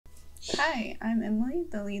Hi, I'm Emily,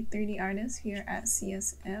 the lead 3D artist here at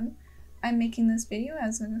CSM. I'm making this video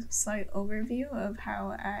as a slight overview of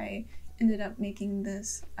how I ended up making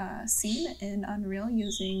this scene in Unreal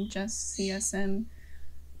using just CSM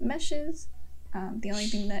meshes. The only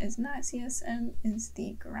thing that is not CSM is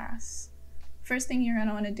the grass. First thing you're going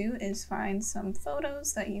to want to do is find some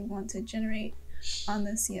photos that you want to generate on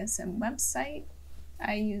the CSM website.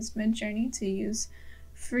 I used Midjourney to use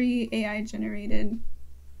free AI generated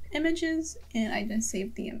images, and I just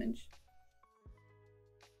saved the image.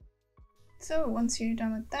 So once you're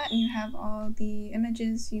done with that and you have all the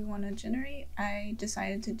images you want to generate, I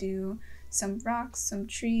decided to do some rocks, some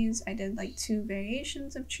trees. I did like 2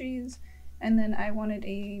 variations of trees, and then I wanted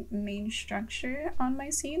a main structure on my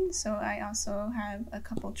scene, so I also have a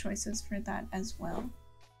couple choices for that as well.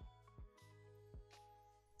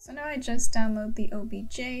 So now I just download the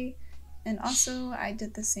OBJ, and also I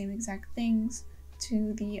did the same exact things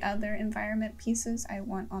to the other environment pieces I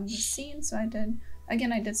want on the scene. So I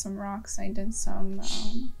did some rocks, I did some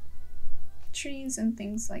trees and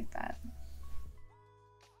things like that.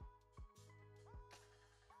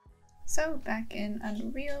 So back in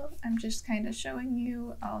Unreal, I'm just kind of showing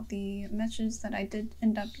you all the meshes that I did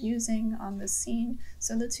end up using on the scene.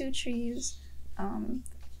 So the 2 trees,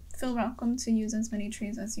 feel welcome to use as many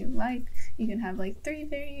trees as you like. You can have like 3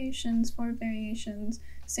 variations, 4 variations,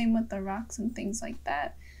 same with the rocks and things like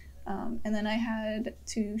that. And then I had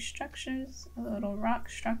 2 structures, a little rock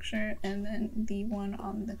structure and then the one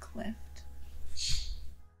on the cliff.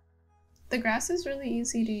 The grass is really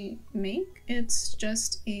easy to make. It's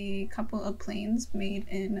just a couple of planes made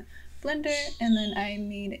in Blender, and then I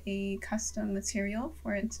made a custom material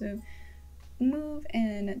for it to move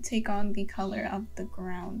and take on the color of the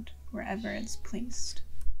ground wherever it's placed.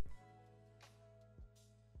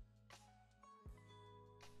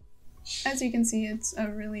 As you can see, it's a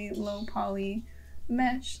really low poly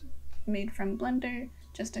mesh made from Blender,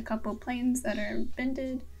 just a couple planes that are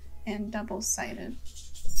bended and double-sided.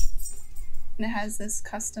 And it has this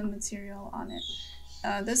custom material on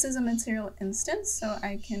it. This is a material instance, so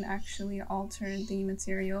I can actually alter the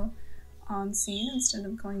material on scene instead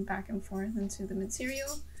of going back and forth into the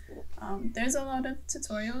material. There's a lot of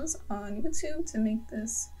tutorials on YouTube to make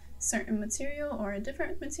this certain material or a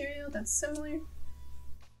different material that's similar.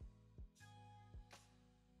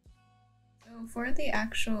 So for the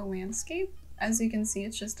actual landscape, as you can see,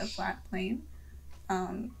 it's just a flat plane.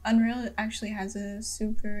 Unreal actually has a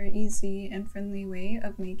super easy and friendly way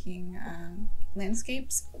of making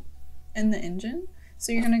landscapes in the engine.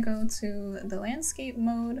 So you're going to go to the landscape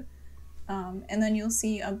mode, and then you'll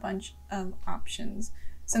see a bunch of options.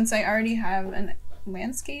 Since I already have a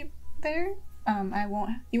landscape there,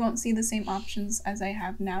 you won't see the same options as I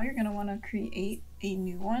have now. You're going to want to create a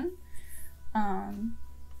new one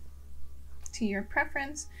to your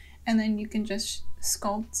preference, and then you can just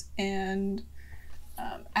sculpt and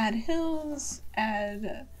add hills,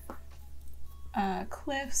 add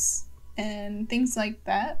cliffs, and things like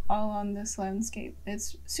that all on this landscape.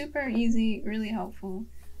 It's super easy, really helpful.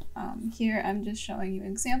 Here I'm just showing you an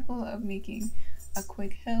example of making a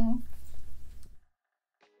quick hill.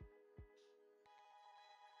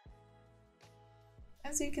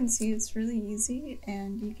 As you can see, it's really easy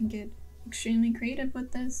and you can get extremely creative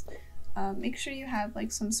with this. Make sure you have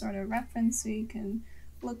like some sort of reference so you can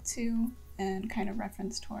look to and kind of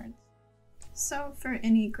reference towards. So for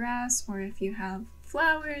any grass, or if you have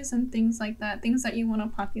flowers and things like that, things that you want to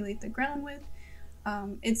populate the ground with,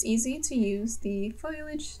 it's easy to use the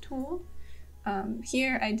foliage tool.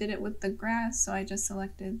 Here I did it with the grass, so I just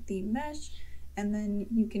selected the mesh, and then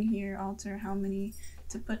you can here alter how many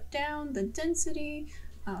to put down, the density,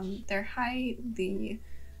 their height, the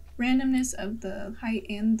randomness of the height,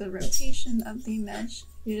 and the rotation of the mesh.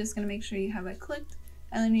 You're just going to make sure you have it clicked,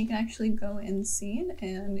 and then you can actually go in scene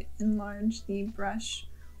and enlarge the brush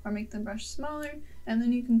or make the brush smaller, and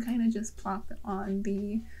then you can kind of just plop it on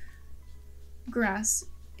the grass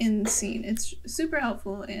in scene. It's super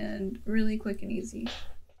helpful and really quick and easy.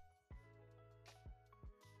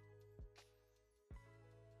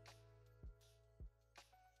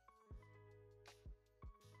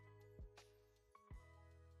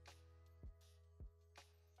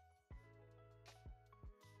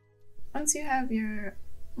 Once you have your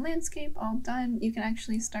landscape all done, you can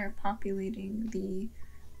actually start populating the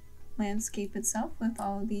landscape itself with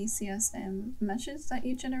all the CSM meshes that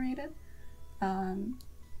you generated.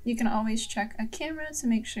 You can always check a camera to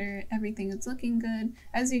make sure everything is looking good.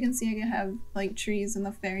 As you can see, I can have like trees in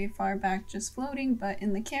the very far back just floating, but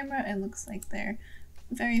in the camera it looks like they're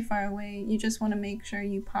very far away. You just want to make sure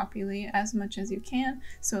you populate as much as you can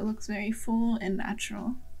so it looks very full and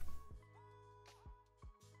natural.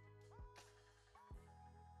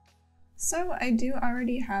 So I do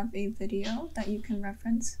already have a video that you can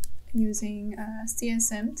reference using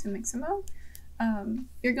CSM to Mixamo.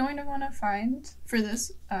 You're going to want to find for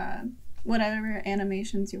this whatever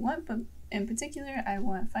animations you want, but in particular I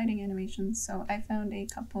want fighting animations, so I found a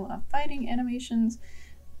couple of fighting animations.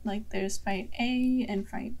 Like there's fight A and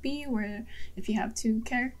fight B, where if you have two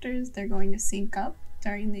characters they're going to sync up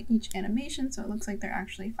during each animation, so it looks like they're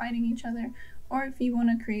actually fighting each other. Or if you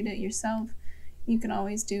want to create it yourself, you can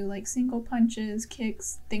always do like single punches,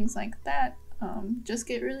 kicks, things like that. Just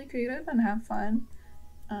get really creative and have fun.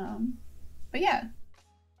 But yeah.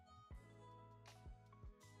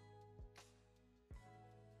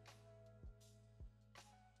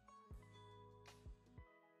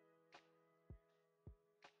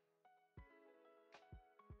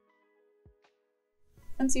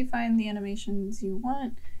 Once you find the animations you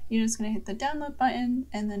want, you're just going to hit the download button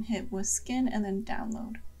and then hit with skin and then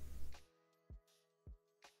download.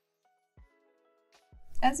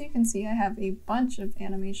 As you can see, I have a bunch of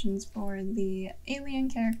animations for the alien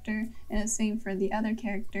character, and the same for the other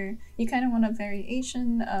character. You kind of want a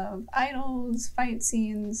variation of idols, fight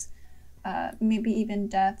scenes, maybe even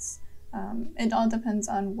deaths. It all depends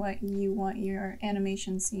on what you want your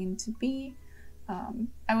animation scene to be.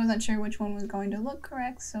 I wasn't sure which one was going to look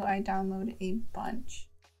correct, so I downloaded a bunch.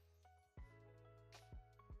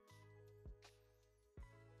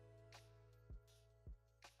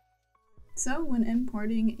 So when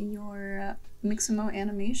importing your Mixamo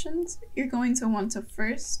animations, you're going to want to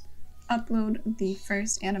first upload the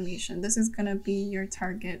first animation. This is going to be your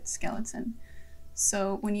target skeleton.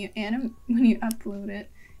 So when you upload it,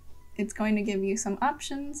 it's going to give you some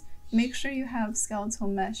options. Make sure you have skeletal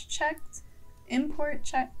mesh checked, import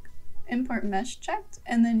mesh checked,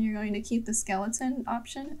 and then you're going to keep the skeleton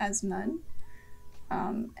option as none.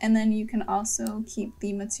 And then you can also keep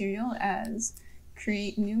the material as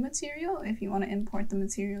create new material if you want to import the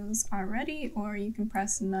materials already, or you can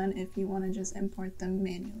press none if you want to just import them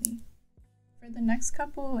manually. For the next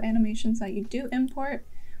couple animations that you do import,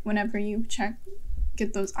 whenever you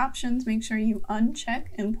get those options, make sure you uncheck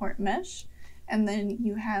import mesh, and then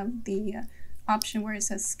you have the option where it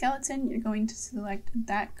says skeleton. You're going to select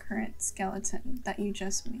that current skeleton that you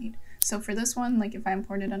just made. So for this one, like if I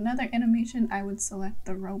imported another animation, I would select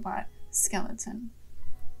the robot skeleton.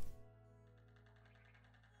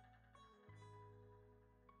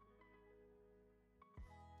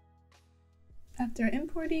 After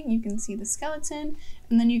importing, you can see the skeleton,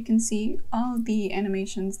 and then you can see all the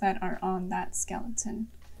animations that are on that skeleton,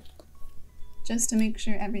 just to make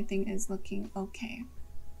sure everything is looking okay.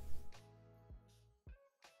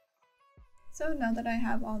 So now that I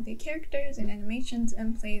have all the characters and animations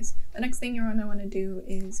in place, the next thing you're going to want to do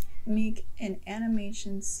is make an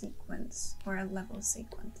animation sequence or a level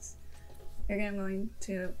sequence. You're going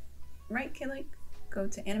to right click, go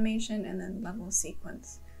to animation, and then level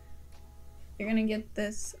sequence. You're going to get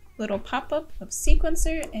this little pop-up of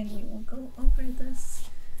sequencer, and we will go over this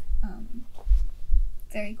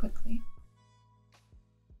very quickly.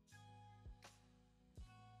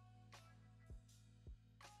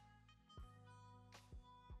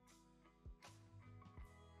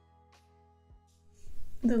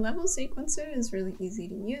 The level sequencer is really easy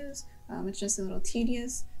to use. It's just a little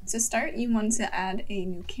tedious. To start, you want to add a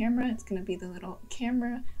new camera. It's going to be the little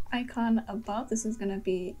camera icon above. This is going to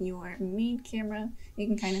be your main camera. You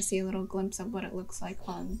can kind of see a little glimpse of what it looks like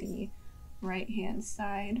on the right hand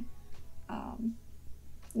side.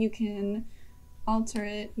 You can alter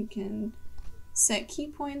it. You can set key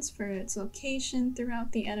points for its location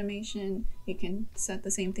throughout the animation. You can set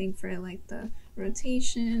the same thing for like the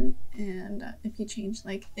rotation, and if you change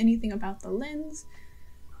like anything about the lens,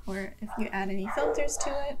 or if you add any filters to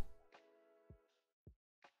it.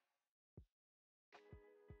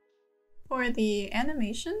 For the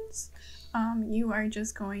animations, you are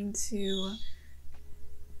just going to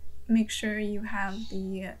make sure you have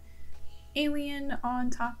the alien on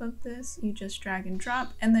top of this. You just drag and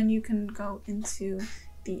drop, and then you can go into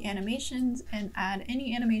the animations and add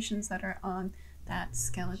any animations that are on that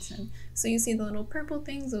skeleton. So you see the little purple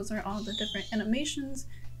things, those are all the different animations,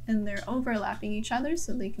 and they're overlapping each other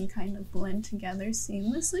so they can kind of blend together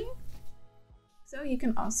seamlessly. So you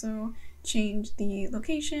can also change the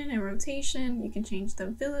location and rotation. You can change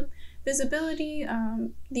the visibility.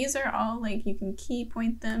 These are all like, you can key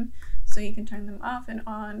point them, so you can turn them off and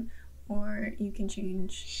on, or you can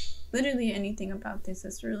change literally anything about this.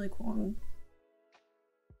 It's really cool.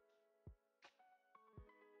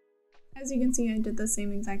 As you can see, I did the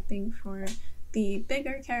same exact thing for the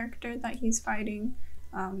bigger character that he's fighting.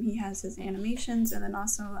 He has his animations, and then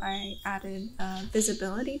also I added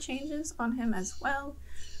visibility changes on him as well.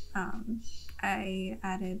 I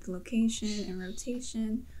added location and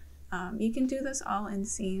rotation. You can do this all in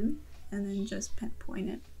scene and then just pinpoint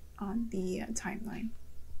it on the timeline.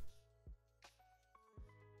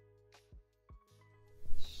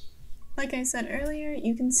 Like I said earlier,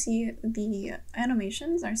 you can see the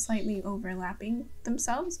animations are slightly overlapping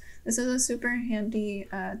themselves. This is a super handy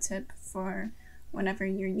tip for whenever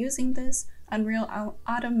you're using this. Unreal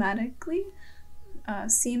automatically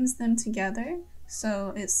seams them together,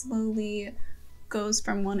 so it slowly goes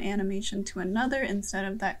from one animation to another instead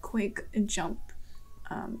of that quick jump.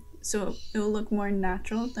 So it will look more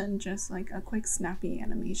natural than just like a quick snappy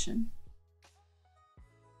animation.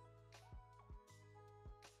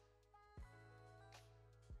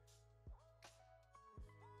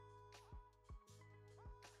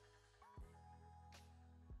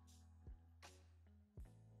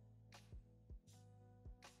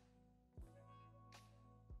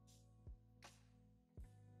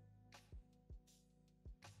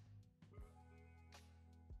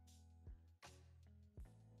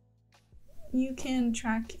 You can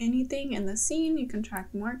track anything in the scene, you can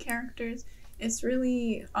track more characters. It's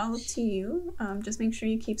really all up to you. Just make sure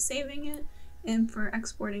you keep saving it, and for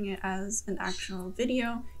exporting it as an actual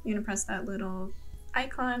video, you're gonna press that little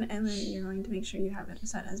icon and then you're going to make sure you have it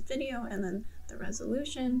set as video, and then the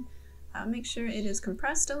resolution. Make sure it is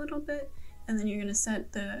compressed a little bit, and then you're gonna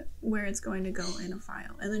set the where it's going to go in a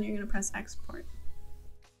file, and then you're gonna press export.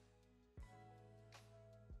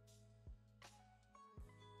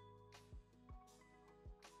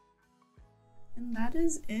 And that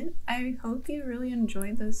is it. I hope you really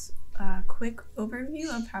enjoyed this quick overview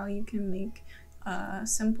of how you can make a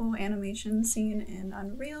simple animation scene in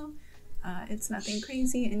Unreal. It's nothing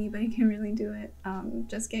crazy, anybody can really do it.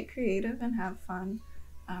 Just get creative and have fun.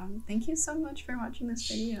 Thank you so much for watching this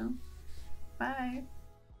video. Bye!